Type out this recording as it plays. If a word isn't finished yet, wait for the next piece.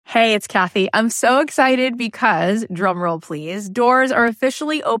Hey, it's Kathy. I'm so excited because, drumroll please, doors are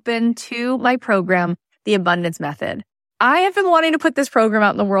officially open to my program, The Abundance Method. I have been wanting to put this program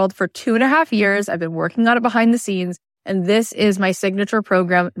out in the world for 2.5 years. I've been working on it behind the scenes, and this is my signature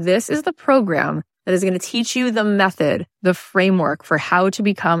program. This is the program that is going to teach you the method, the framework for how to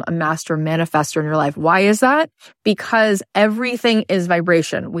become a master manifestor in your life. Why is that? Because everything is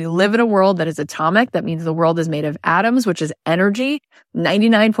vibration. We live in a world that is atomic. That means the world is made of atoms, which is energy.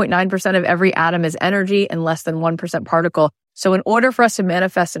 99.9% of every atom is energy and less than 1% particle. So in order for us to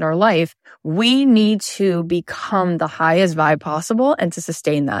manifest in our life, we need to become the highest vibe possible and to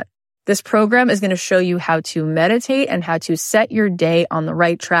sustain that. This program is going to show you how to meditate and how to set your day on the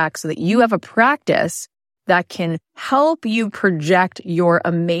right track so that you have a practice that can help you project your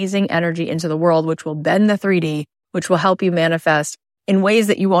amazing energy into the world, which will bend the 3D, which will help you manifest in ways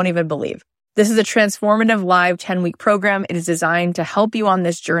that you won't even believe. This is a transformative live 10-week program. It is designed to help you on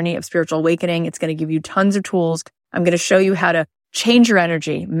this journey of spiritual awakening. It's going to give you tons of tools. I'm going to show you how to change your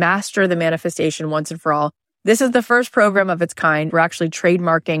energy, master the manifestation once and for all. This is the first program of its kind. We're actually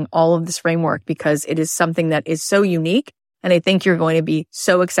trademarking all of this framework because it is something that is so unique. And I think you're going to be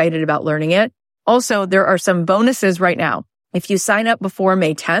so excited about learning it. Also, there are some bonuses right now. If you sign up before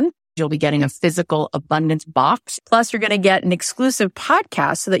May 10th, you'll be getting a physical abundance box. Plus, you're going to get an exclusive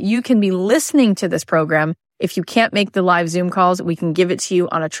podcast so that you can be listening to this program. If you can't make the live Zoom calls, we can give it to you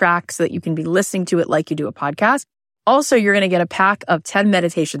on a track so that you can be listening to it like you do a podcast. Also, you're going to get a pack of 10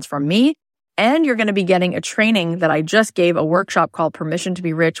 meditations from me. And you're going to be getting a training that I just gave, a workshop called Permission to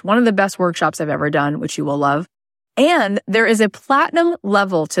be Rich, one of the best workshops I've ever done, which you will love. And there is a platinum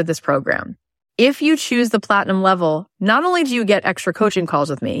level to this program. If you choose the platinum level, not only do you get extra coaching calls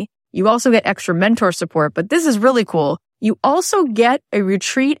with me, you also get extra mentor support, but this is really cool. You also get a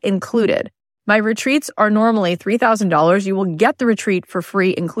retreat included. My retreats are normally $3,000. You will get the retreat for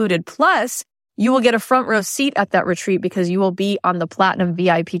free included. Plus, you will get a front row seat at that retreat because you will be on the platinum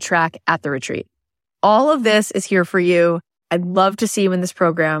VIP track at the retreat. All of this is here for you. I'd love to see you in this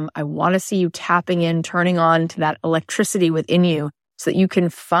program. I want to see you tapping in, turning on to that electricity within you so that you can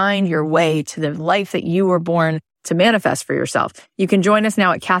find your way to the life that you were born to manifest for yourself. You can join us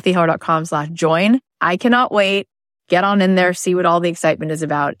now at kathyheller.com/join. I cannot wait. Get on in there, see what all the excitement is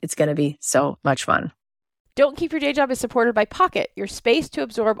about. It's going to be so much fun. Don't Keep Your Day Job is supported by Pocket, your space to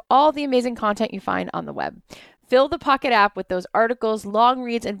absorb all the amazing content you find on the web. Fill the Pocket app with those articles, long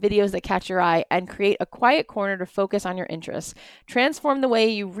reads, and videos that catch your eye and create a quiet corner to focus on your interests. Transform the way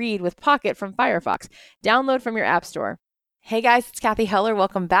you read with Pocket from Firefox. Download from your app store. Hey guys, it's Kathy Heller.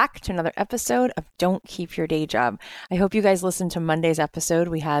 Welcome back to another episode of Don't Keep Your Day Job. I hope you guys listened to Monday's episode.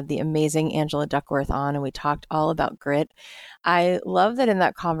 We had the amazing Angela Duckworth on and we talked all about grit. I love that in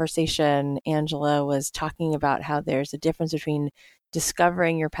that conversation, Angela was talking about how there's a difference between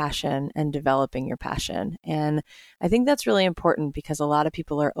discovering your passion and developing your passion. And I think that's really important because a lot of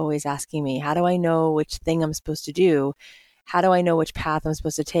people are always asking me, how do I know which thing I'm supposed to do? How do I know which path I'm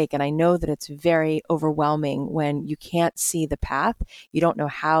supposed to take? And I know that it's very overwhelming when you can't see the path. You don't know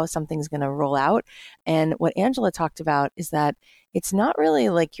how something's going to roll out. And what Angela talked about is that it's not really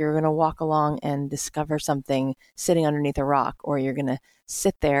like you're going to walk along and discover something sitting underneath a rock, or you're going to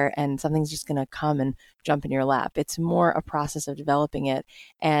sit there and something's just going to come and jump in your lap. It's more a process of developing it.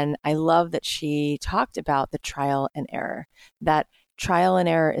 And I love that she talked about the trial and error. That trial and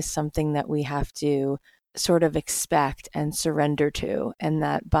error is something that we have to sort of expect and surrender to, and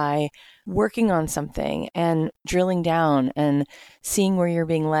that by working on something and drilling down and seeing where you're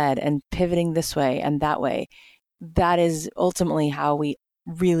being led and pivoting this way and that way, that is ultimately how we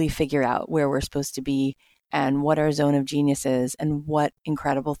really figure out where we're supposed to be and what our zone of genius is and what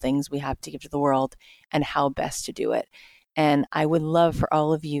incredible things we have to give to the world and how best to do it. And I would love for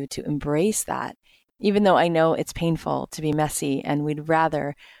all of you to embrace that, even though I know it's painful to be messy, and we'd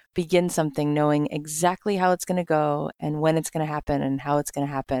rather begin something knowing exactly how it's going to go and when it's going to happen and how it's going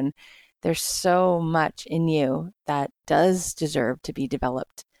to happen. There's so much in you that does deserve to be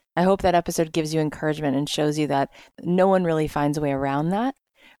developed. I hope that episode gives you encouragement and shows you that no one really finds a way around that,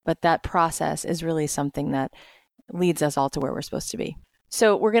 but that process is really something that leads us all to where we're supposed to be.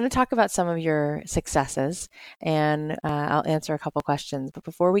 So we're going to talk about some of your successes, and I'll answer a couple questions. But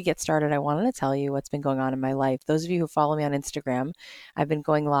before we get started, I wanted to tell you what's been going on in my life. Those of you who follow me on Instagram, I've been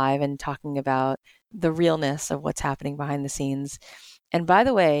going live and talking about the realness of what's happening behind the scenes. And by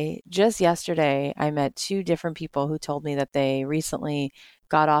the way, just yesterday, I met 2 different people who told me that they recently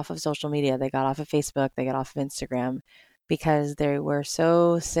got off of social media. They got off of Facebook, they got off of Instagram, because they were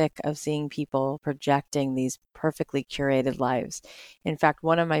so sick of seeing people projecting these perfectly curated lives. In fact,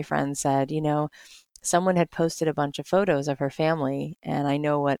 one of my friends said, someone had posted a bunch of photos of her family, and I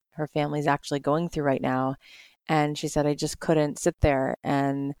know what her family's actually going through right now. And she said, I just couldn't sit there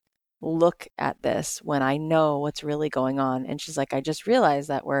and look at this when I know what's really going on. And she's like, I just realized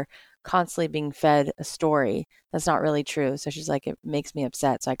that we're constantly being fed a story that's not really true. So she's like, it makes me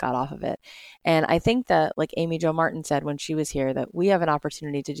upset. So I got off of it. And I think that, like Amy Jo Martin said when she was here, that we have an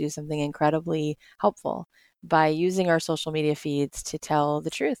opportunity to do something incredibly helpful by using our social media feeds to tell the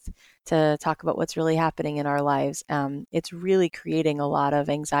truth, to talk about what's really happening in our lives. It's really creating a lot of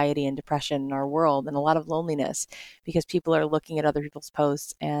anxiety and depression in our world and a lot of loneliness because people are looking at other people's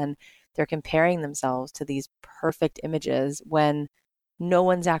posts and they're comparing themselves to these perfect images when no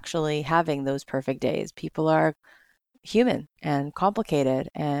one's actually having those perfect days. People are human and complicated,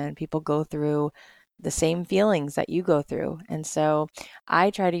 and people go through the same feelings that you go through. And so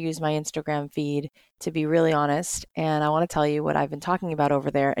I try to use my Instagram feed to be really honest. And I want to tell you what I've been talking about over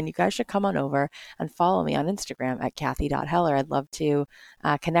there. And you guys should come on over and follow me on Instagram at Kathy.Heller. I'd love to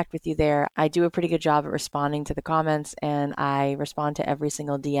connect with you there. I do a pretty good job at responding to the comments, and I respond to every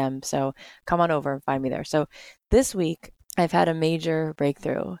single DM. So come on over and find me there. So this week, I've had a major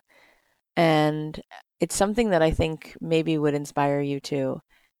breakthrough, and it's something that I think maybe would inspire you too.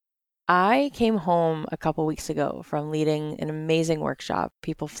 I came home a couple weeks ago from leading an amazing workshop.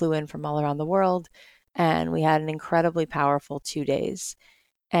 People flew in from all around the world, and we had an incredibly powerful 2 days.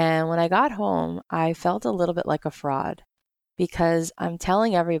 And when I got home, I felt a little bit like a fraud because I'm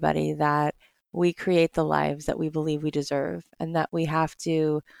telling everybody that we create the lives that we believe we deserve, and that we have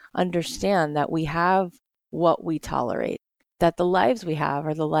to understand that we have what we tolerate, that the lives we have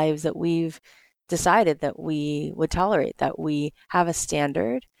are the lives that we've decided that we would tolerate, that we have a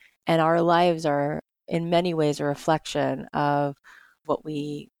standard, and our lives are in many ways a reflection of what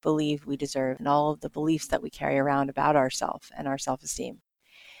we believe we deserve and all of the beliefs that we carry around about ourselves and our self-esteem.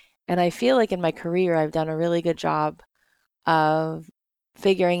 And I feel like in my career, I've done a really good job of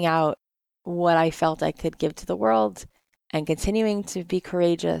figuring out what I felt I could give to the world and continuing to be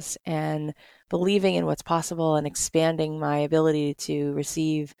courageous and believing in what's possible and expanding my ability to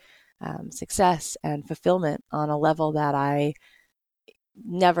receive success and fulfillment on a level that I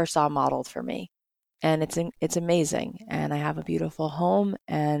never saw modeled for me. And it's amazing. And I have a beautiful home,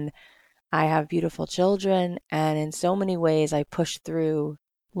 and I have beautiful children. And in so many ways, I push through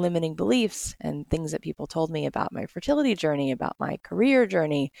limiting beliefs and things that people told me about my fertility journey, about my career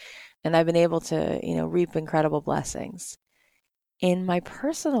journey. And I've been able to, reap incredible blessings. In my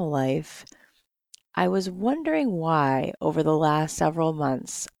personal life, I was wondering why over the last several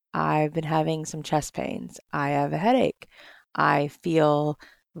months, I've been having some chest pains. I have a headache. I feel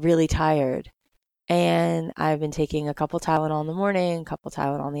really tired. And I've been taking a couple Tylenol in the morning, a couple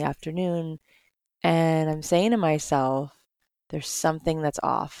Tylenol in the afternoon. And I'm saying to myself, there's something that's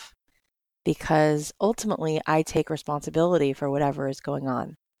off, because ultimately I take responsibility for whatever is going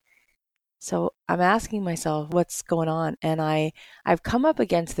on. So I'm asking myself what's going on. And I've come up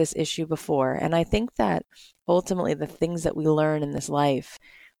against this issue before. And I think that ultimately the things that we learn in this life,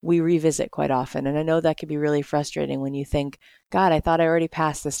 we revisit quite often. And I know that can be really frustrating when you think, God, I thought I already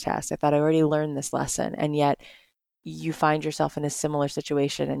passed this test. I thought I already learned this lesson. And yet you find yourself in a similar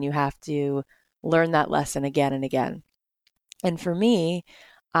situation and you have to learn that lesson again and again. And for me,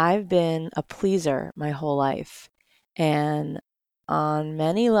 I've been a pleaser my whole life. And on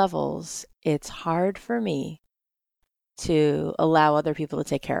many levels, it's hard for me to allow other people to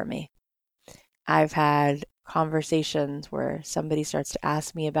take care of me. I've had conversations where somebody starts to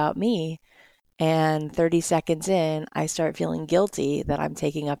ask me about me, and 30 seconds in, I start feeling guilty that I'm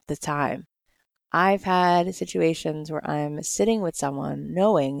taking up the time. I've had situations where I'm sitting with someone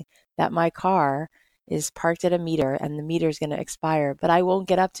knowing that my car is parked at a meter and the meter is going to expire, but I won't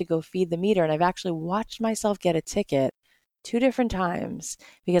get up to go feed the meter. And I've actually watched myself get a ticket 2 different times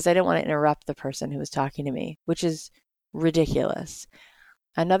because I didn't want to interrupt the person who was talking to me, which is ridiculous.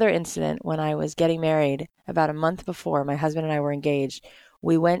 Another incident, when I was getting married about a month before my husband and I were engaged,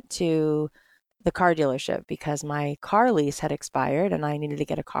 we went to the car dealership because my car lease had expired and I needed to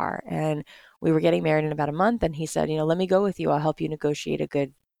get a car. And we were getting married in about a month, and he said, let me go with you. I'll help you negotiate a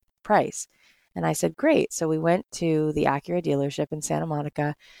good price. And I said, great. So we went to the Acura dealership in Santa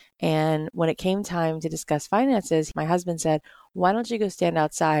Monica. And when it came time to discuss finances, my husband said, why don't you go stand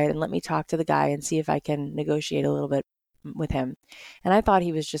outside and let me talk to the guy and see if I can negotiate a little bit with him. And I thought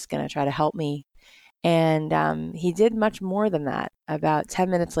he was just going to try to help me. And he did much more than that. About 10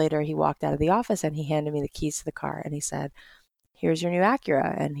 minutes later, he walked out of the office and he handed me the keys to the car. And he said, here's your new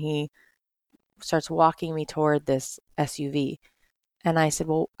Acura. And he starts walking me toward this SUV. And I said,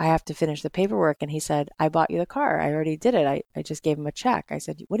 well, I have to finish the paperwork. And he said, I bought you the car. I already did it. I just gave him a check. I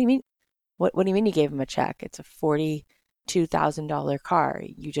said, what do you mean? What do you mean you gave him a check? It's a $42,000 car.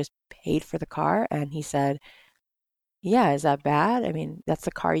 You just paid for the car? And he said, yeah, is that bad? I mean, that's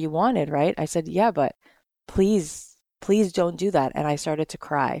the car you wanted, right? I said, yeah, but please don't do that. And I started to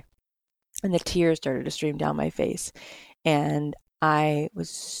cry and the tears started to stream down my face. And I was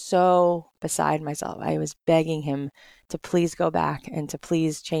so beside myself. I was begging him to please go back and to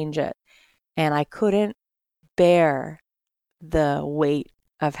please change it. And I couldn't bear the weight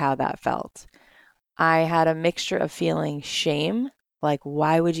of how that felt. I had a mixture of feeling shame, like,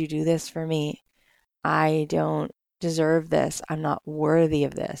 why would you do this for me? I don't deserve this. I'm not worthy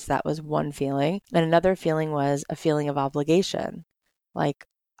of this. That was one feeling. And another feeling was a feeling of obligation. Like,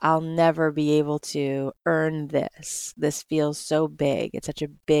 I'll never be able to earn this. This feels so big. It's such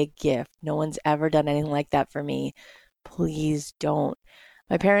a big gift. No one's ever done anything like that for me. Please don't.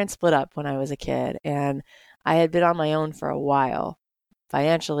 My parents split up when I was a kid, and I had been on my own for a while,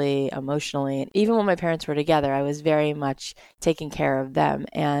 financially, emotionally. And even when my parents were together, I was very much taking care of them.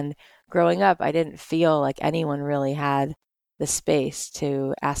 And growing up, I didn't feel like anyone really had the space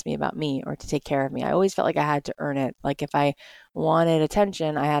to ask me about me or to take care of me. I always felt like I had to earn it. Like if I wanted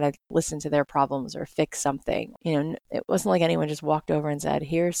attention, I had to listen to their problems or fix something. It wasn't like anyone just walked over and said,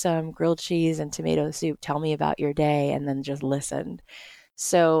 here's some grilled cheese and tomato soup. Tell me about your day, and then just listened.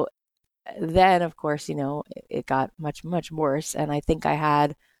 So then, of course, it got much, much worse. And I think I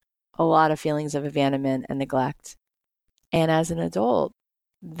had a lot of feelings of abandonment and neglect. And as an adult,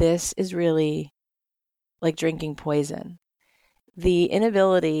 this is really like drinking poison. The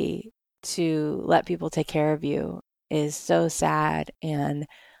inability to let people take care of you is so sad. And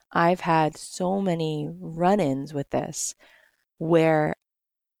I've had so many run-ins with this where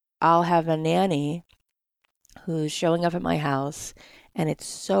I'll have a nanny who's showing up at my house, and it's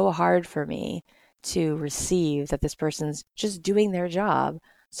so hard for me to receive that this person's just doing their job.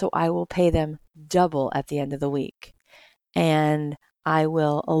 So I will pay them double at the end of the week. And I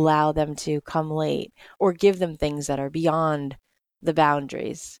will allow them to come late or give them things that are beyond the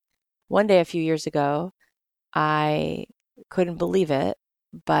boundaries. One day, a few years ago, I couldn't believe it,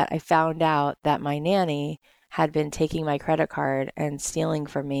 but I found out that my nanny had been taking my credit card and stealing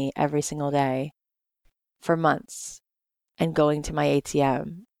from me every single day for months and going to my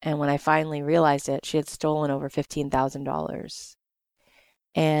ATM. And when I finally realized it, she had stolen over $15,000.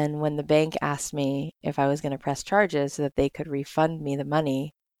 And when the bank asked me if I was going to press charges so that they could refund me the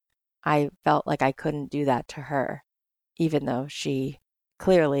money, I felt like I couldn't do that to her, even though she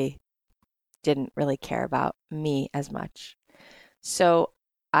clearly didn't really care about me as much. So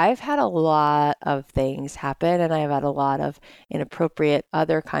I've had a lot of things happen, and I've had a lot of inappropriate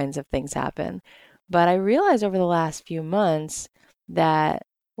other kinds of things happen. But I realized over the last few months that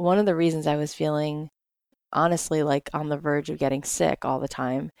one of the reasons I was feeling honestly like on the verge of getting sick all the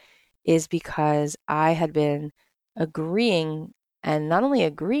time is because I had been agreeing, and not only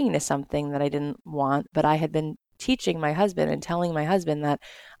agreeing to something that I didn't want, but I had been teaching my husband and telling my husband that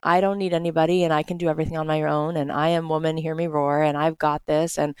I don't need anybody and I can do everything on my own, and I am woman, hear me roar, and I've got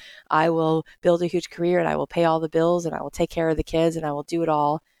this, and I will build a huge career, and I will pay all the bills, and I will take care of the kids, and I will do it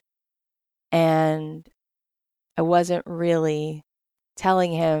all. And I wasn't really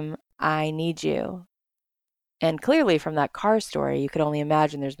telling him, I need you. And clearly from that car story, you could only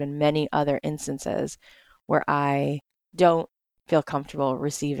imagine there's been many other instances where I don't feel comfortable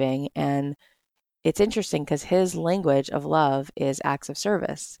receiving. And it's interesting because his language of love is acts of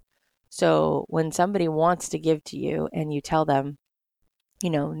service. So when somebody wants to give to you and you tell them,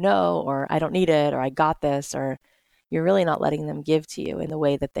 no, or I don't need it, or I got this, or you're really not letting them give to you in the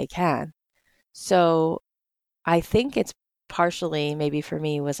way that they can. So I think it's partially maybe for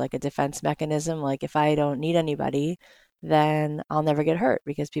me was like a defense mechanism. Like if I don't need anybody, then I'll never get hurt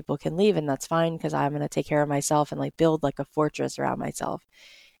because people can leave and that's fine because I'm going to take care of myself and like build like a fortress around myself.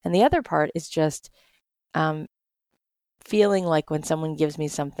 And the other part is just feeling like when someone gives me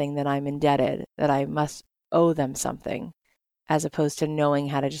something that I'm indebted, that I must owe them something, as opposed to knowing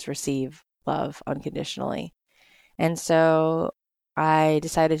how to just receive love unconditionally. And so I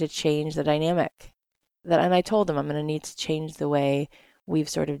decided to change the dynamic. And I told them I'm going to need to change the way we've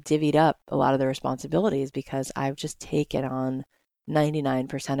sort of divvied up a lot of the responsibilities because I've just taken on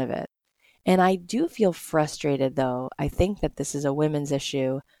 99% of it. And I do feel frustrated, though. I think that this is a women's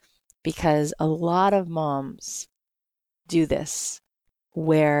issue because a lot of moms do this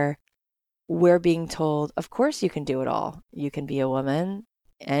where we're being told, of course you can do it all. You can be a woman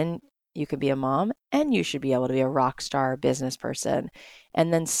and you can be a mom and you should be able to be a rock star business person.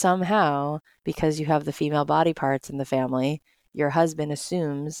 And then somehow, because you have the female body parts in the family, your husband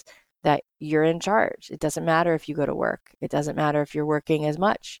assumes that you're in charge. It doesn't matter if you go to work. It doesn't matter if you're working as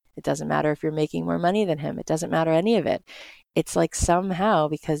much. It doesn't matter if you're making more money than him. It doesn't matter any of it. It's like somehow,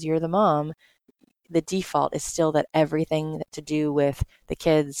 because you're the mom, the default is still that everything to do with the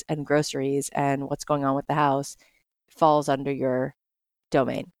kids and groceries and what's going on with the house falls under your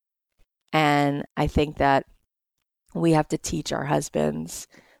domain. And I think that we have to teach our husbands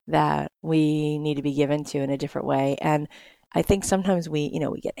that we need to be given to in a different way. And I think sometimes we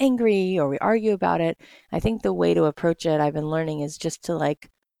get angry or we argue about it. I think the way to approach it, I've been learning, is just to like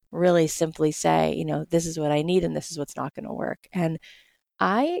really simply say, this is what I need and this is what's not going to work. And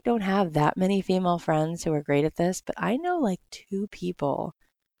I don't have that many female friends who are great at this, but I know like 2 people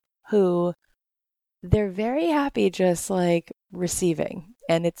who they're very happy just like receiving.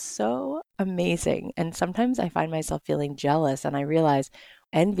 And it's so amazing. And sometimes I find myself feeling jealous, and I realize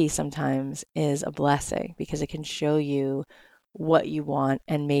envy sometimes is a blessing because it can show you what you want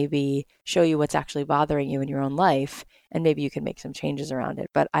and maybe show you what's actually bothering you in your own life. And maybe you can make some changes around it.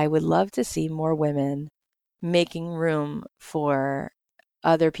 But I would love to see more women making room for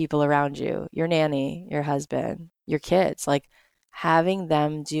other people around you, your nanny, your husband, your kids, like having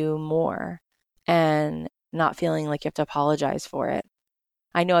them do more and not feeling like you have to apologize for it.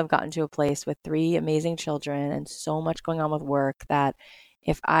 I know I've gotten to a place with 3 amazing children and so much going on with work that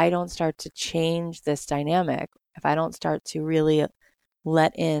if I don't start to change this dynamic, if I don't start to really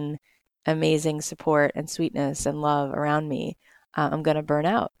let in amazing support and sweetness and love around me, I'm going to burn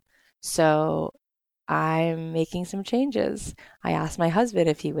out. So I'm making some changes. I asked my husband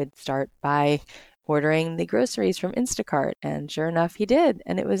if he would start by ordering the groceries from Instacart, and sure enough, he did,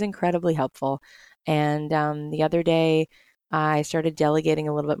 and it was incredibly helpful. And the other day, I started delegating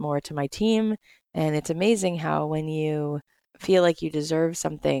a little bit more to my team, and it's amazing how when you feel like you deserve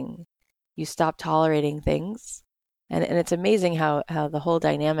something, you stop tolerating things. And it's amazing how the whole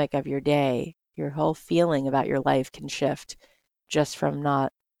dynamic of your day, your whole feeling about your life can shift just from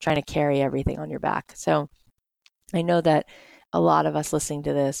not trying to carry everything on your back. So I know that a lot of us listening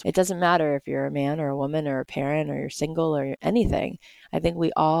to this, it doesn't matter if you're a man or a woman or a parent or you're single or anything. I think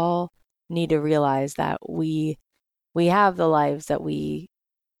we all need to realize that we have the lives that we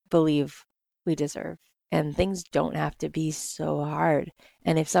believe we deserve. And things don't have to be so hard.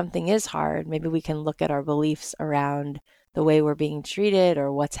 And if something is hard, maybe we can look at our beliefs around the way we're being treated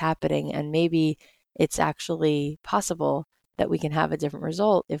or what's happening. And maybe it's actually possible that we can have a different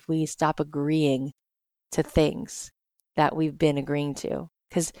result if we stop agreeing to things that we've been agreeing to.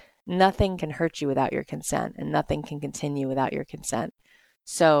 Because nothing can hurt you without your consent, and nothing can continue without your consent.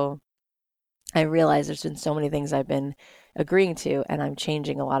 So I realize there's been so many things I've been agreeing to, and I'm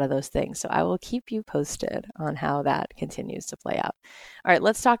changing a lot of those things. So I will keep you posted on how that continues to play out. All right,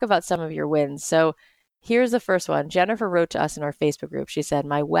 let's talk about some of your wins. So here's the first one. Jennifer wrote to us in our Facebook group. She said,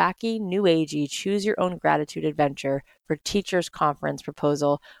 my wacky, new agey, choose your own gratitude adventure for teachers conference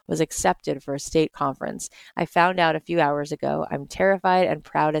proposal was accepted for a state conference. I found out a few hours ago. I'm terrified and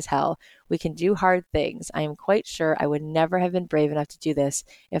proud as hell. We can do hard things. I am quite sure I would never have been brave enough to do this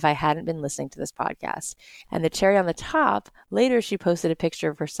if I hadn't been listening to this podcast. And the cherry on the top, later she posted a picture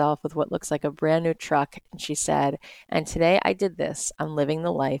of herself with what looks like a brand new truck. And she said, and today I did this. I'm living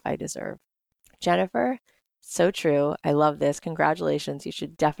the life I deserve. Jennifer, so true. I love this. Congratulations. You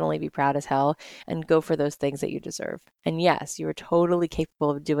should definitely be proud as hell and go for those things that you deserve. And yes, you are totally capable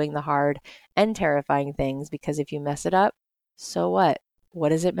of doing the hard and terrifying things, because if you mess it up, so what? What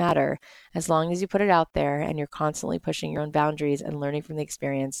does it matter? As long as you put it out there and you're constantly pushing your own boundaries and learning from the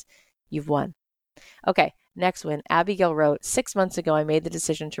experience, you've won. Okay, next one. Abigail wrote, 6 months ago, I made the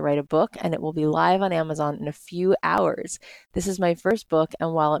decision to write a book, and it will be live on Amazon in a few hours. This is my first book,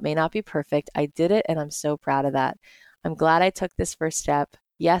 and while it may not be perfect, I did it, and I'm so proud of that. I'm glad I took this first step.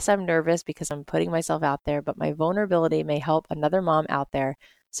 Yes, I'm nervous because I'm putting myself out there, but my vulnerability may help another mom out there,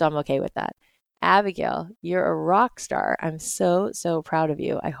 so I'm okay with that. Abigail, you're a rock star. I'm so, so proud of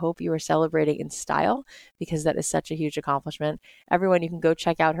you. I hope you are celebrating in style, because that is such a huge accomplishment. Everyone, you can go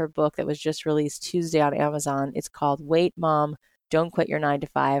check out her book that was just released Tuesday on Amazon. It's called Wait, Mom, Don't Quit Your 9 to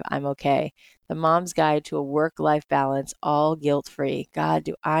 5. I'm Okay. The Mom's Guide to a Work-Life Balance, all guilt-free. God,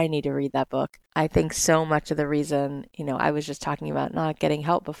 do I need to read that book. I think so much of the reason, I was just talking about not getting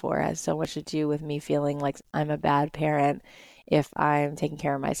help before has so much to do with me feeling like I'm a bad parent if I'm taking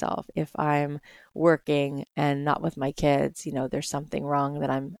care of myself, if I'm working and not with my kids, there's something wrong, that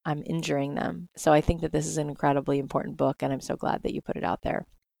I'm injuring them. So I think that this is an incredibly important book, and I'm so glad that you put it out there.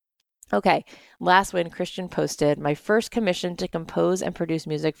 Okay, last one, Christian posted, my first commission to compose and produce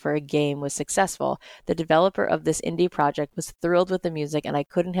music for a game was successful. The developer of this indie project was thrilled with the music, and I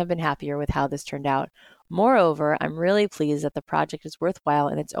couldn't have been happier with how this turned out. Moreover, I'm really pleased that the project is worthwhile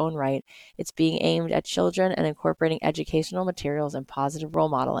in its own right. It's being aimed at children and incorporating educational materials and positive role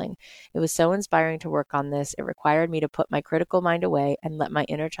modeling. It was so inspiring to work on this. It required me to put my critical mind away and let my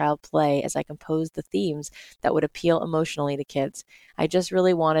inner child play as I composed the themes that would appeal emotionally to kids. I just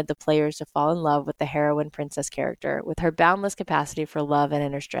really wanted the players to fall in love with the heroine princess character, with her boundless capacity for love and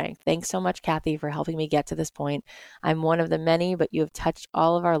inner strength. Thanks so much, Kathy, for helping me get to this point. I'm one of the many, but you have touched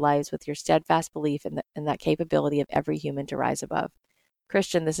all of our lives with your steadfast belief in that capability of every human to rise above.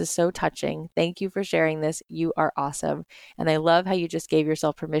 Christian, this is so touching. Thank you for sharing this. You are awesome. And I love how you just gave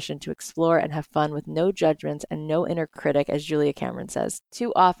yourself permission to explore and have fun with no judgments and no inner critic, as Julia Cameron says.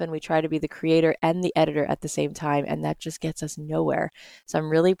 Too often we try to be the creator and the editor at the same time, and that just gets us nowhere. So I'm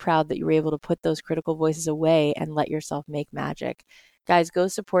really proud that you were able to put those critical voices away and let yourself make magic. Guys, go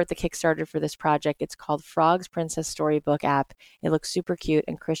support the Kickstarter for this project. It's called Frog's Princess Storybook app. It looks super cute,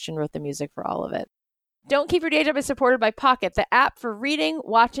 and Christian wrote the music for all of it. Don't Keep Your Day Job is supported by Pocket, the app for reading,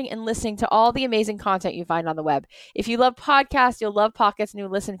 watching, and listening to all the amazing content you find on the web. If you love podcasts, you'll love Pocket's new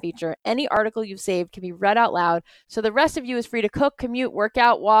Listen feature. Any article you've saved can be read out loud, so the rest of you is free to cook, commute, work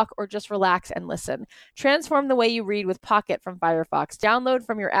out, walk, or just relax and listen. Transform the way you read with Pocket from Firefox. Download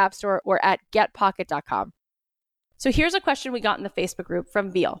from your app store or at getpocket.com. So here's a question we got in the Facebook group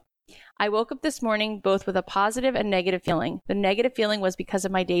from Veal. I woke up this morning both with a positive and negative feeling. The negative feeling was because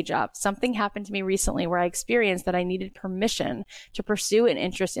of my day job. Something happened to me recently where I experienced that I needed permission to pursue an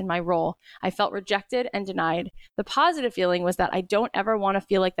interest in my role. I felt rejected and denied. The positive feeling was that I don't ever want to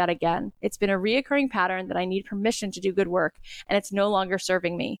feel like that again. It's been a reoccurring pattern that I need permission to do good work, and it's no longer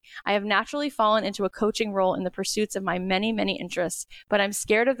serving me. I have naturally fallen into a coaching role in the pursuits of my many, many interests, but I'm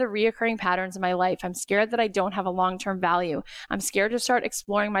scared of the reoccurring patterns in my life. I'm scared that I don't have a long-term value. I'm scared to start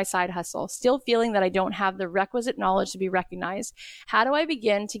exploring my side hustle, still feeling that I don't have the requisite knowledge to be recognized. How do I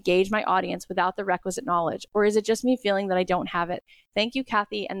begin to gauge my audience without the requisite knowledge? Or is it just me feeling that I don't have it? Thank you,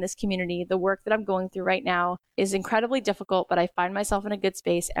 Kathy, and this community. The work that I'm going through right now is incredibly difficult, but I find myself in a good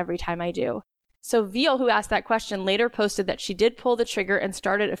space every time I do. So Veal, who asked that question, later posted that she did pull the trigger and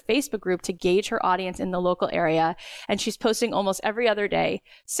started a Facebook group to gauge her audience in the local area, and she's posting almost every other day.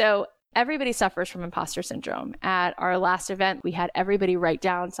 So everybody suffers from imposter syndrome. At our last event, we had everybody write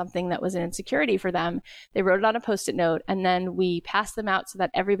down something that was an insecurity for them. They wrote it on a Post-it note, and then we passed them out so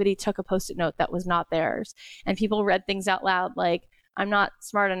that everybody took a Post-it note that was not theirs. And people read things out loud like, I'm not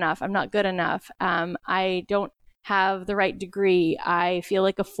smart enough, I'm not good enough, I don't have the right degree, I feel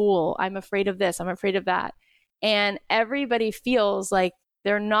like a fool, I'm afraid of this, I'm afraid of that. And everybody feels like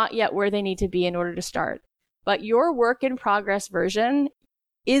they're not yet where they need to be in order to start. But your work in progress version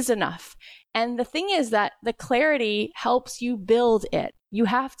is enough. And the thing is that the clarity helps you build it. You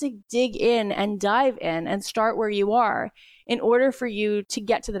have to dig in and dive in and start where you are in order for you to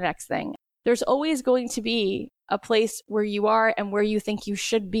get to the next thing. There's always going to be a place where you are and where you think you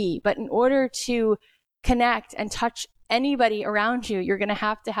should be. But in order to connect and touch anybody around you, you're going to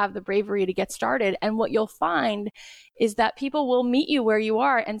have the bravery to get started. And what you'll find is that people will meet you where you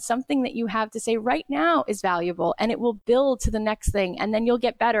are, and something that you have to say right now is valuable, and it will build to the next thing. And then you'll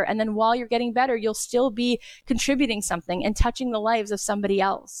get better. And then while you're getting better, you'll still be contributing something and touching the lives of somebody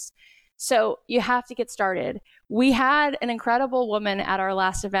else. So you have to get started. We had an incredible woman at our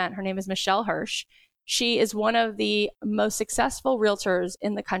last event. Her name is Michelle Hirsch. She is one of the most successful realtors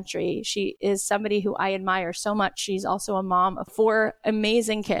in the country. She is somebody who I admire so much. She's also a mom of 4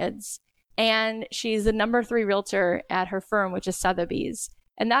 amazing kids. And she's the number 3 realtor at her firm, which is Sotheby's.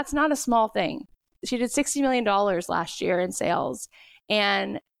 And that's not a small thing. She did $60 million last year in sales.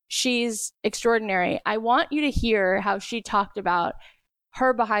 And she's extraordinary. I want you to hear how she talked about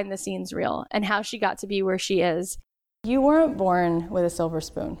her behind the scenes reel and how she got to be where she is. You weren't born with a silver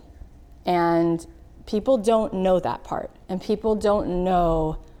spoon. And people don't know that part, and people don't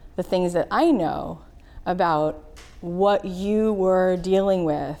know the things that I know about what you were dealing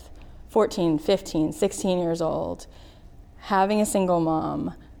with 14, 15, 16 years old, having a single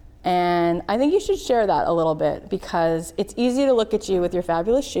mom. And I think you should share that a little bit, because it's easy to look at you with your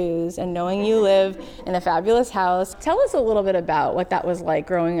fabulous shoes and knowing you live in a fabulous house. Tell us a little bit about what that was like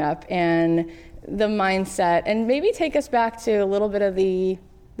growing up and the mindset, and maybe take us back to a little bit of the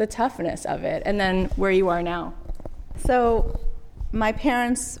toughness of it, and then where you are now. So my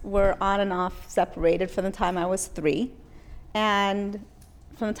parents were on and off separated from the time I was 3, and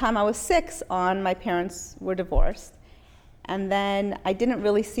from the time I was 6 on, my parents were divorced. And then I didn't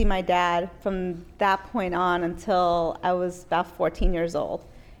really see my dad from that point on until I was about 14 years old.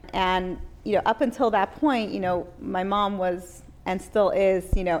 And up until that point, my mom was and still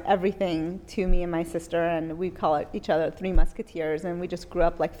is, everything to me and my sister, and we call each other 3 musketeers, and we just grew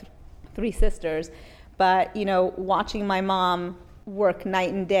up like 3 sisters. but, watching my mom work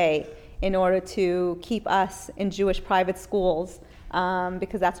night and day in order to keep us in Jewish private schools,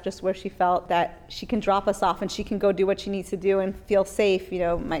 because that's just where she felt that she can drop us off and she can go do what she needs to do and feel safe.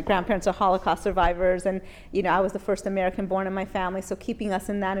 My grandparents are Holocaust survivors, and I was the first American born in my family, so keeping us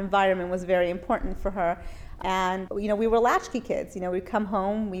in that environment was very important for her. And we were latchkey kids. We'd come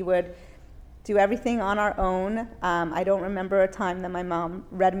home, we would do everything on our own. I don't remember a time that my mom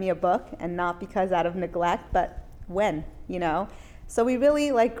read me a book, and not because out of neglect, but when. So we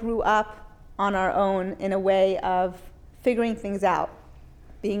really grew up on our own in a way of figuring things out,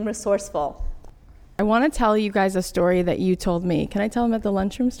 being resourceful. I want to tell you guys a story that you told me. Can I tell them at the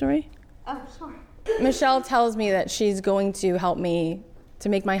lunchroom story? Oh, sure. Michelle tells me that she's going to help me to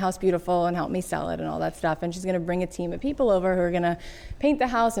make my house beautiful and help me sell it and all that stuff. And she's going to bring a team of people over who are going to paint the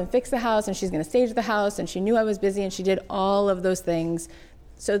house and fix the house, and she's going to stage the house, and she knew I was busy, and she did all of those things.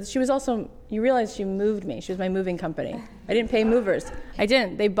 So she was also, you realize she moved me. She was my moving company. I didn't pay movers. I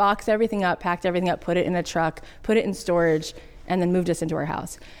didn't. They boxed everything up, packed everything up, put it in a truck, put it in storage, and then moved us into our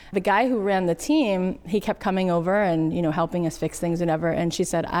house. The guy who ran the team, he kept coming over and, helping us fix things, whatever. And she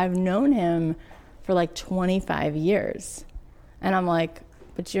said, I've known him for 25 years. And I'm like,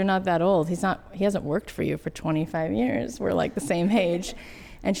 but you're not that old. He hasn't worked for you for 25 years. We're the same age.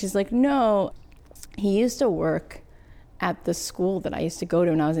 And she's like, no, he used to work at the school that I used to go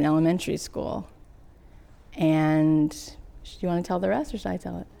to when I was in elementary school. And do you want to tell the rest, or should I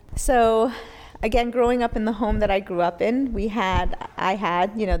tell it? So, again, growing up in the home that I grew up in, I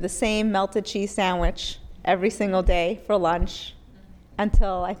had the same melted cheese sandwich every single day for lunch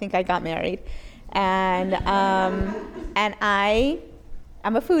until I think I got married. And I'm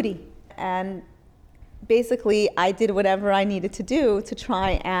a foodie. And basically, I did whatever I needed to do to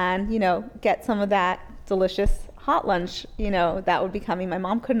try and, get some of that delicious hot lunch, that would be coming. My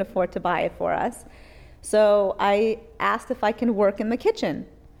mom couldn't afford to buy it for us. So I asked if I can work in the kitchen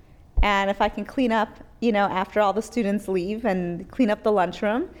and if I can clean up, after all the students leave, and clean up the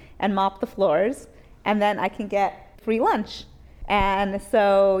lunchroom and mop the floors, and then I can get free lunch. And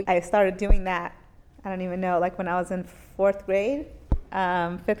so I started doing that, I don't even know, when I was in 4th grade,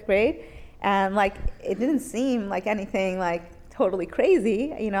 5th grade. And it didn't seem like anything totally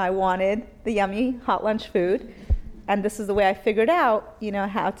crazy. I wanted the yummy hot lunch food. And this is the way I figured out,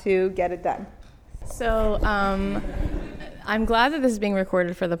 how to get it done. So I'm glad that this is being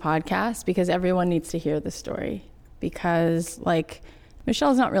recorded for the podcast, because everyone needs to hear this story. Because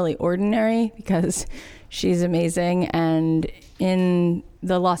Michelle's not really ordinary, because she's amazing. And in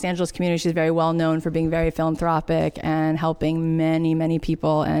the Los Angeles community, she's very well known for being very philanthropic and helping many, many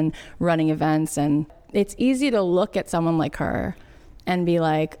people and running events. And it's easy to look at someone like her and be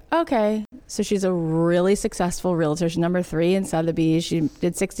like, okay, so she's a really successful realtor. She's number 3 in Sotheby's. She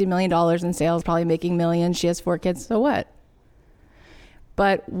did $60 million in sales, probably making millions. She has 4 kids, so what?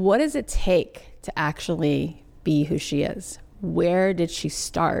 But what does it take to actually be who she is? Where did she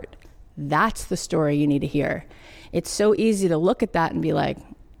start? That's the story you need to hear. It's so easy to look at that and be like,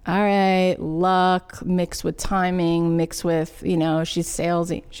 all right, luck mixed with timing, mixed with, she's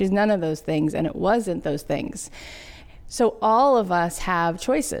salesy. She's none of those things, and it wasn't those things. So all of us have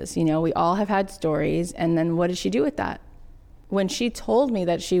choices, we all have had stories, and then what did she do with that? When she told me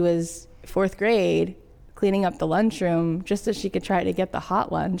that she was 4th grade cleaning up the lunchroom just so she could try to get the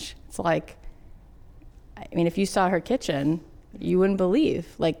hot lunch, it's if you saw her kitchen, you wouldn't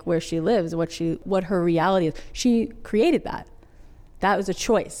believe where she lives, what her reality is. She created that. That was a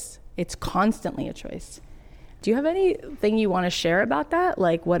choice. It's constantly a choice. Do you have anything you want to share about that?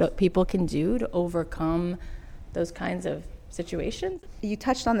 What people can do to overcome those kinds of situations? You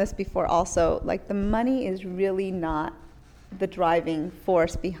touched on this before also. The money is really not the driving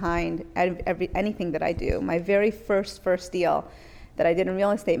force behind anything that I do. My very first deal that I did in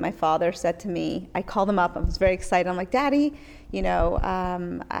real estate, my father said to me, I called him up, I was very excited. I'm like, Daddy,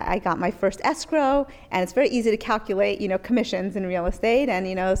 I got my first escrow, and it's very easy to calculate, commissions in real estate.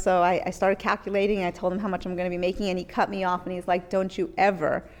 And, so I started calculating, I told him how much I'm going to be making, and he cut me off, and he's like, don't you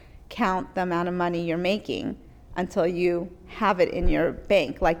ever count the amount of money you're making until you have it in your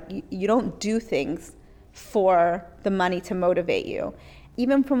bank. You don't do things for the money to motivate you.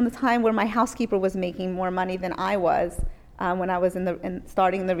 Even from the time where my housekeeper was making more money than I was, when I was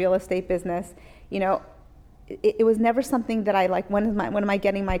starting the real estate business, it was never something that I when am I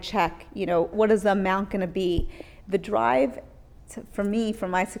getting my check? What is the amount going to be? The drive for me, for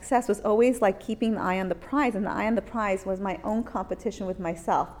my success, was always keeping the eye on the prize, and the eye on the prize was my own competition with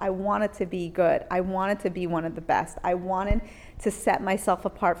myself. I wanted to be good. I wanted to be one of the best. I wanted to set myself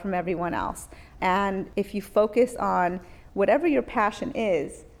apart from everyone else. And if you focus on whatever your passion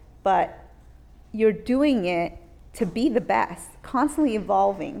is, but you're doing it to be the best, constantly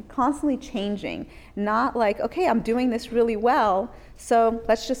evolving, constantly changing, not like, okay, I'm doing this really well, so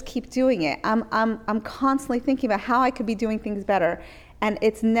let's just keep doing it. I'm constantly thinking about how I could be doing things better. And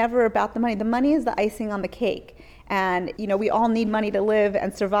it's never about the money. The money is the icing on the cake. And, you know, we all need money to live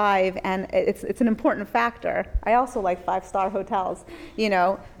and survive, and it's an important factor. I also like 5-star hotels, you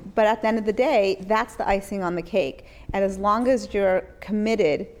know, but at the end of the day, that's the icing on the cake. And as long as you're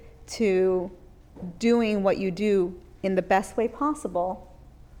committed to doing what you do in the best way possible,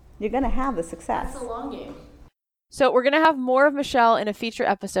 you're going to have the success. That's a long game. So we're going to have more of Michelle in a feature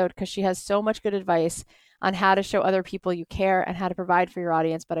episode because she has so much good advice on how to show other people you care and how to provide for your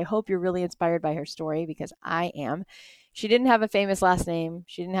audience. But I hope you're really inspired by her story, because I am. She didn't have a famous last name.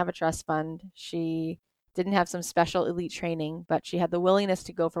 She didn't have a trust fund. She didn't have some special elite training, but she had the willingness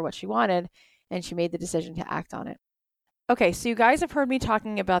to go for what she wanted, and she made the decision to act on it. Okay, so you guys have heard me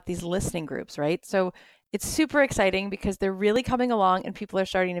talking about these listening groups, right? So it's super exciting because they're really coming along and people are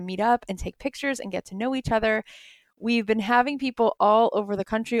starting to meet up and take pictures and get to know each other. We've been having people all over the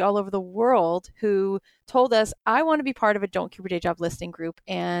country, all over the world, who told us, I want to be part of a Don't Keep Your Day Job listening group.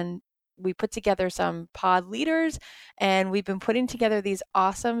 And we put together some pod leaders, and we've been putting together these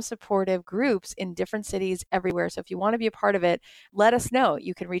awesome supportive groups in different cities everywhere. So if you want to be a part of it, let us know.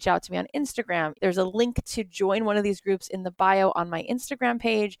 You can reach out to me on Instagram. There's a link to join one of these groups in the bio on my Instagram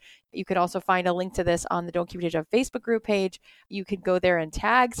page. You could also find a link to this on the Don't Keep Your Day Job Facebook group page. You could go there and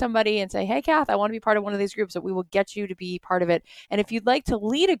tag somebody and say, hey, Kath, I want to be part of one of these groups, so we will get you to be part of it. And if you'd like to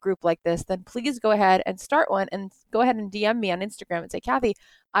lead a group like this, then please go ahead and start one, and go ahead and DM me on Instagram and say, Kathy,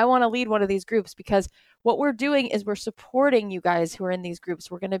 I want to lead one of these groups, because what we're doing is we're supporting you guys who are in these groups.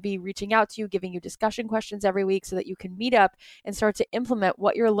 We're going to be reaching out to you, giving you discussion questions every week so that you can meet up and start to implement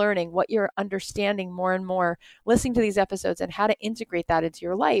what you're learning, what you're understanding more and more, listening to these episodes and how to integrate that into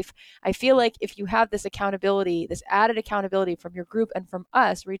your life. I feel like if you have this accountability, this added accountability from your group and from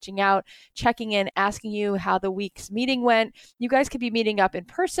us, reaching out, checking in, asking you how the week's meeting went, you guys could be meeting up in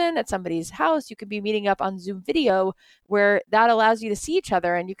person at somebody's house. You could be meeting up on Zoom video, where that allows you to see each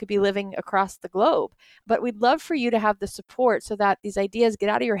other, and you could be living across the globe. But we'd love for you to have the support so that these ideas get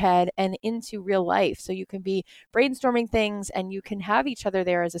out of your head and into real life. So you can be brainstorming things, and you can have each other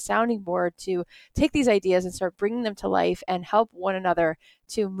there as a sounding board to take these ideas and start bringing them to life and help one another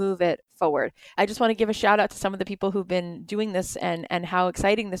to move it forward. I just want to give a shout out to some of the people who've been doing this and how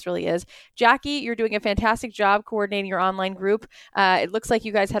exciting this really is. Jackie, you're doing a fantastic job coordinating your online group. It looks like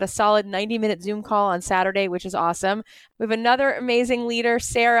you guys had a solid 90-minute Zoom call on Saturday, which is awesome. We have another amazing leader,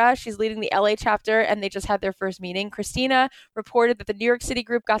 Sarah. She's leading the LA chapter, and they just had their first meeting. Christina reported that the New York City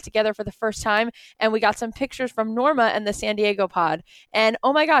group got together for the first time, and we got some pictures from Norma and the San Diego pod. And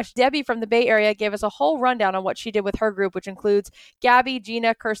oh my gosh, Debbie from the Bay Area gave us a whole rundown on what she did with her group, which includes Gabby,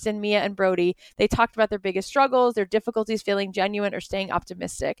 Gina, Kirsten, Mia, and Brody. They talked about their biggest struggles, their difficulties feeling genuine or staying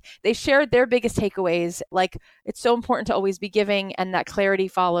optimistic. They shared their biggest takeaways, like it's so important to always be giving and that clarity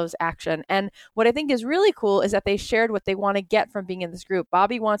follows action. And what I think is really cool is that they shared what they want to get from being in this group.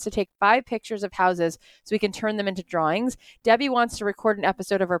 Bobby wants to take 5 pictures of houses so we can turn them into drawings. Debbie wants to record an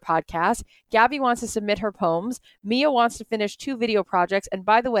episode of her podcast. Gabby wants to submit her poems. Mia wants to finish 2 video projects. And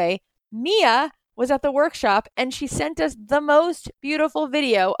by the way, Mia was at the workshop, and she sent us the most beautiful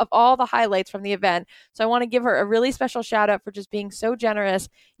video of all the highlights from the event. So I want to give her a really special shout out for just being so generous.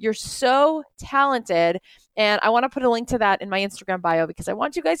 You're so talented. And I want to put a link to that in my Instagram bio, because I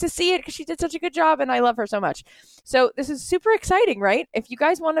want you guys to see it, because she did such a good job and I love her so much. So this is super exciting, right? If you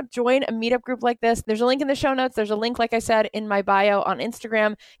guys want to join a meetup group like this, there's a link in the show notes. There's a link, like I said, in my bio on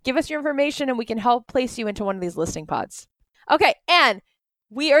Instagram. Give us your information and we can help place you into one of these listing pods. Okay, and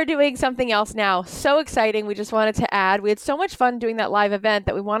we are doing something else now. So exciting. We just wanted to add, we had so much fun doing that live event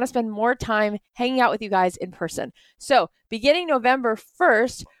that we want to spend more time hanging out with you guys in person. So beginning November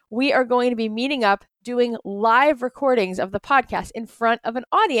 1st, we are going to be meeting up, doing live recordings of the podcast in front of an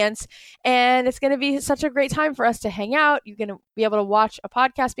audience. And it's going to be such a great time for us to hang out. You're going to be able to watch a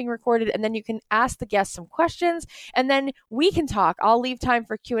podcast being recorded, and then you can ask the guests some questions, and then we can talk. I'll leave time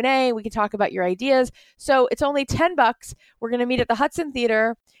for Q&A. We can talk about your ideas. So it's only $10. We're going to meet at the Hudson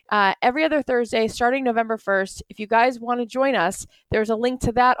Theater every other Thursday starting November 1st. If you guys want to join us, there's a link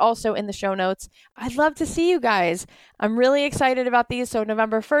to that also in the show notes. I'd love to see you guys. I'm really excited about these. So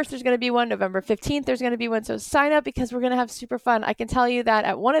November 1st, there's going to be one. November 15th, there's going to be one. So sign up, because we're going to have super fun. I can tell you that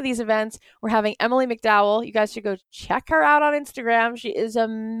at one of these events, we're having Emily McDowell. You guys should go check her out on Instagram. She is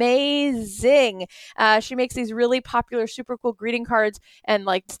amazing. She makes these really popular, super cool greeting cards and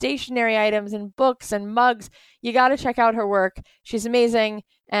like stationery items and books and mugs. You got to check out her work. She's amazing.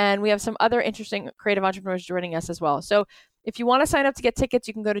 And we have some other interesting creative entrepreneurs joining us as well. So If you want to sign up to get tickets,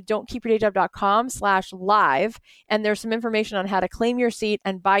 you can go to don'tkeepyourdayjob.com/live, and there's some information on how to claim your seat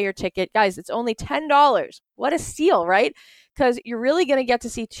and buy your ticket. Guys, it's only $10. What a steal, right? Because you're really going to get to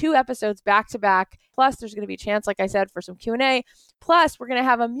see 2 episodes back to back. Plus, there's going to be a chance, like I said, for some Q&A. Plus, we're going to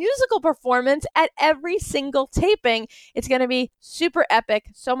have a musical performance at every single taping. It's going to be super epic,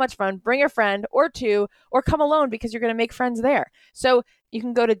 so much fun. Bring a friend or 2, or come alone because you're going to make friends there. So you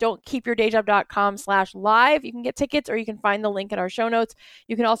can go to don'tkeepyourdayjob.com/live. You can get tickets, or you can find the link in our show notes.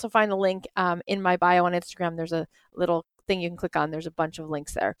 You can also find the link in my bio on Instagram. There's a little thing you can click on. There's a bunch of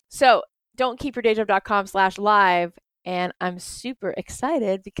links there. So don'tkeepyourdayjob.com/live. And I'm super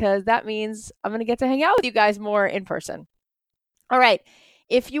excited because that means I'm going to get to hang out with you guys more in person. All right.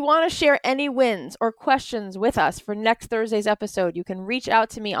 If you want to share any wins or questions with us for next Thursday's episode, you can reach out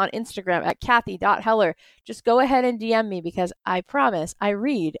to me on Instagram at Kathy.Heller. Just go ahead and DM me because I promise I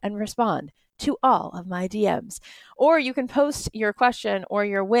read and respond to all of my DMs. Or you can post your question or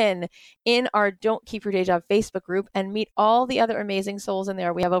your win in our Don't Keep Your Day Job Facebook group and meet all the other amazing souls in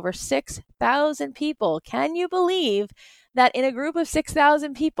there. We have over 6,000 people. Can you believe that in a group of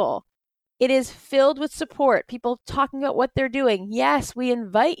 6,000 people, it is filled with support, people talking about what they're doing. Yes, we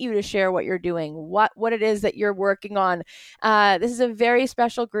invite you to share what you're doing, what it is that you're working on. This is a very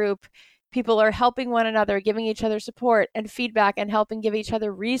special group. People are helping one another, giving each other support and feedback and helping give each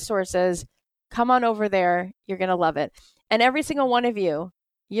other resources. Come on over there. You're going to love it. And every single one of you,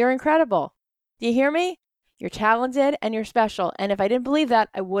 you're incredible. Do you hear me? You're talented and you're special. And if I didn't believe that,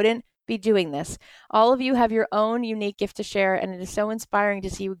 I wouldn't be doing this. All of you have your own unique gift to share, and it is so inspiring to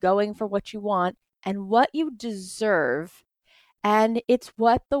see you going for what you want and what you deserve. And it's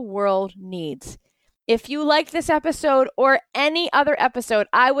what the world needs. If you liked this episode or any other episode,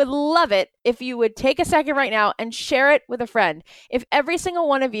 I would love it if you would take a second right now and share it with a friend. If every single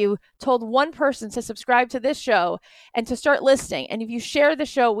one of you told one person to subscribe to this show and to start listening, and if you share the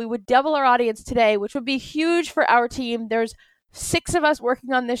show, we would double our audience today, which would be huge for our team. There's 6 of us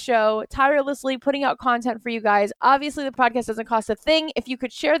working on this show, tirelessly putting out content for you guys. Obviously, the podcast doesn't cost a thing. If you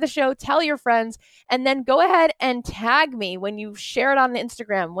could share the show, tell your friends, and then go ahead and tag me when you share it on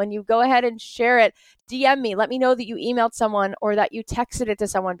Instagram. When you go ahead and share it, DM me. Let me know that you emailed someone or that you texted it to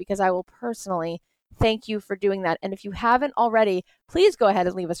someone, because I will personally thank you for doing that. And if you haven't already, please go ahead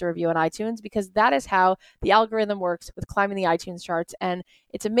and leave us a review on iTunes, because that is how the algorithm works with climbing the iTunes charts. And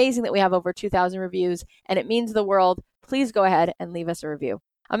it's amazing that we have over 2,000 reviews, and it means the world. Please go ahead and leave us a review.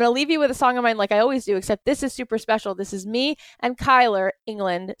 I'm going to leave you with a song of mine like I always do, except this is super special. This is me and Kyler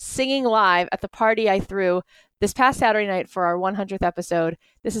England singing live at the party I threw this past Saturday night for our 100th episode.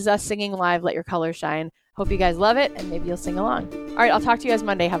 This is us singing live, Let Your Colors Shine. Hope you guys love it, and maybe you'll sing along. All right, I'll talk to you guys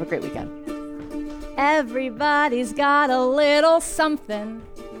Monday. Have a great weekend. Everybody's got a little something.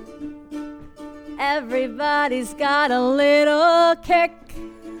 Everybody's got a little kick.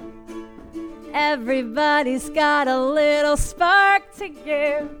 Everybody's got a little spark to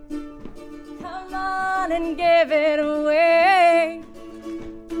give. Come on and give it away.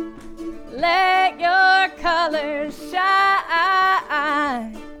 Let your colors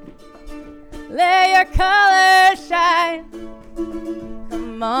shine. Let your colors shine.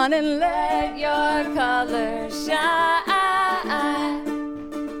 Come on and let your colors shine.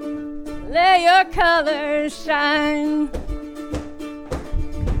 Let your colors shine.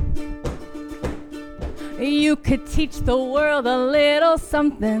 You could teach the world a little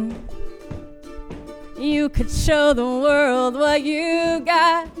something. You could show the world what you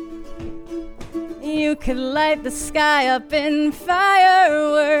got. You could light the sky up in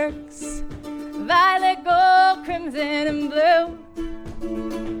fireworks. Violet, gold, crimson, and blue.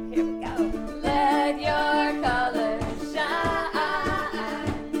 Here we go. Let your colors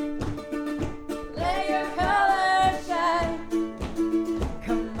shine. Let your colors shine.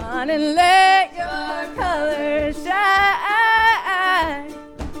 Come on and let your colors shine.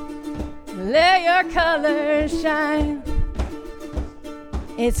 Let your colors shine.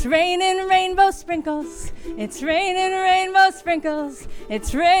 It's raining rainbow sprinkles. It's raining rainbow sprinkles.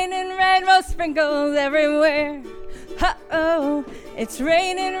 It's raining rainbow sprinkles everywhere. Uh-oh. It's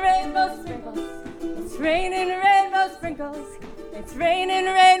raining rainbow sprinkles. It's raining rainbow sprinkles. It's raining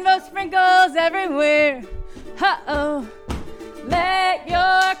rainbow sprinkles everywhere. Uh-oh. Let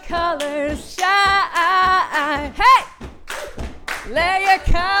your colors shine. Hey! Let your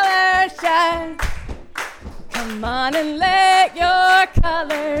colors shine. Come on and let your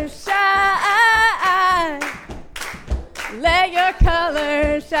colors shine. Let your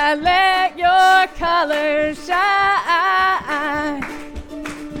colors shine. Let your colors shine.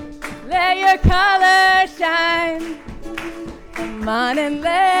 Let your colors shine. Come on and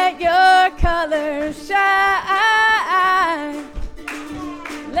let your colors shine.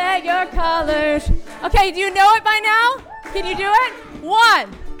 Let your colors. Okay, do you know it by now? Can you do it?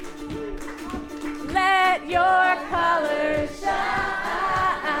 1. Let your colors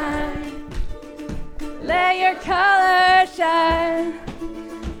shine. Let your colors shine.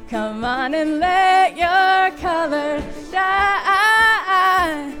 Come on and let your colors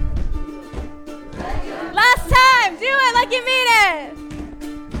shine. Last time, do it like you mean it.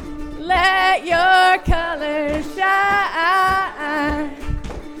 Let your colors shine.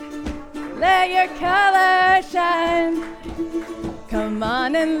 Let your colors shine. Come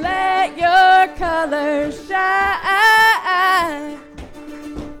on and let your colors shine.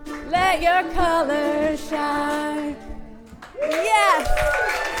 Let your colors shine. Yes.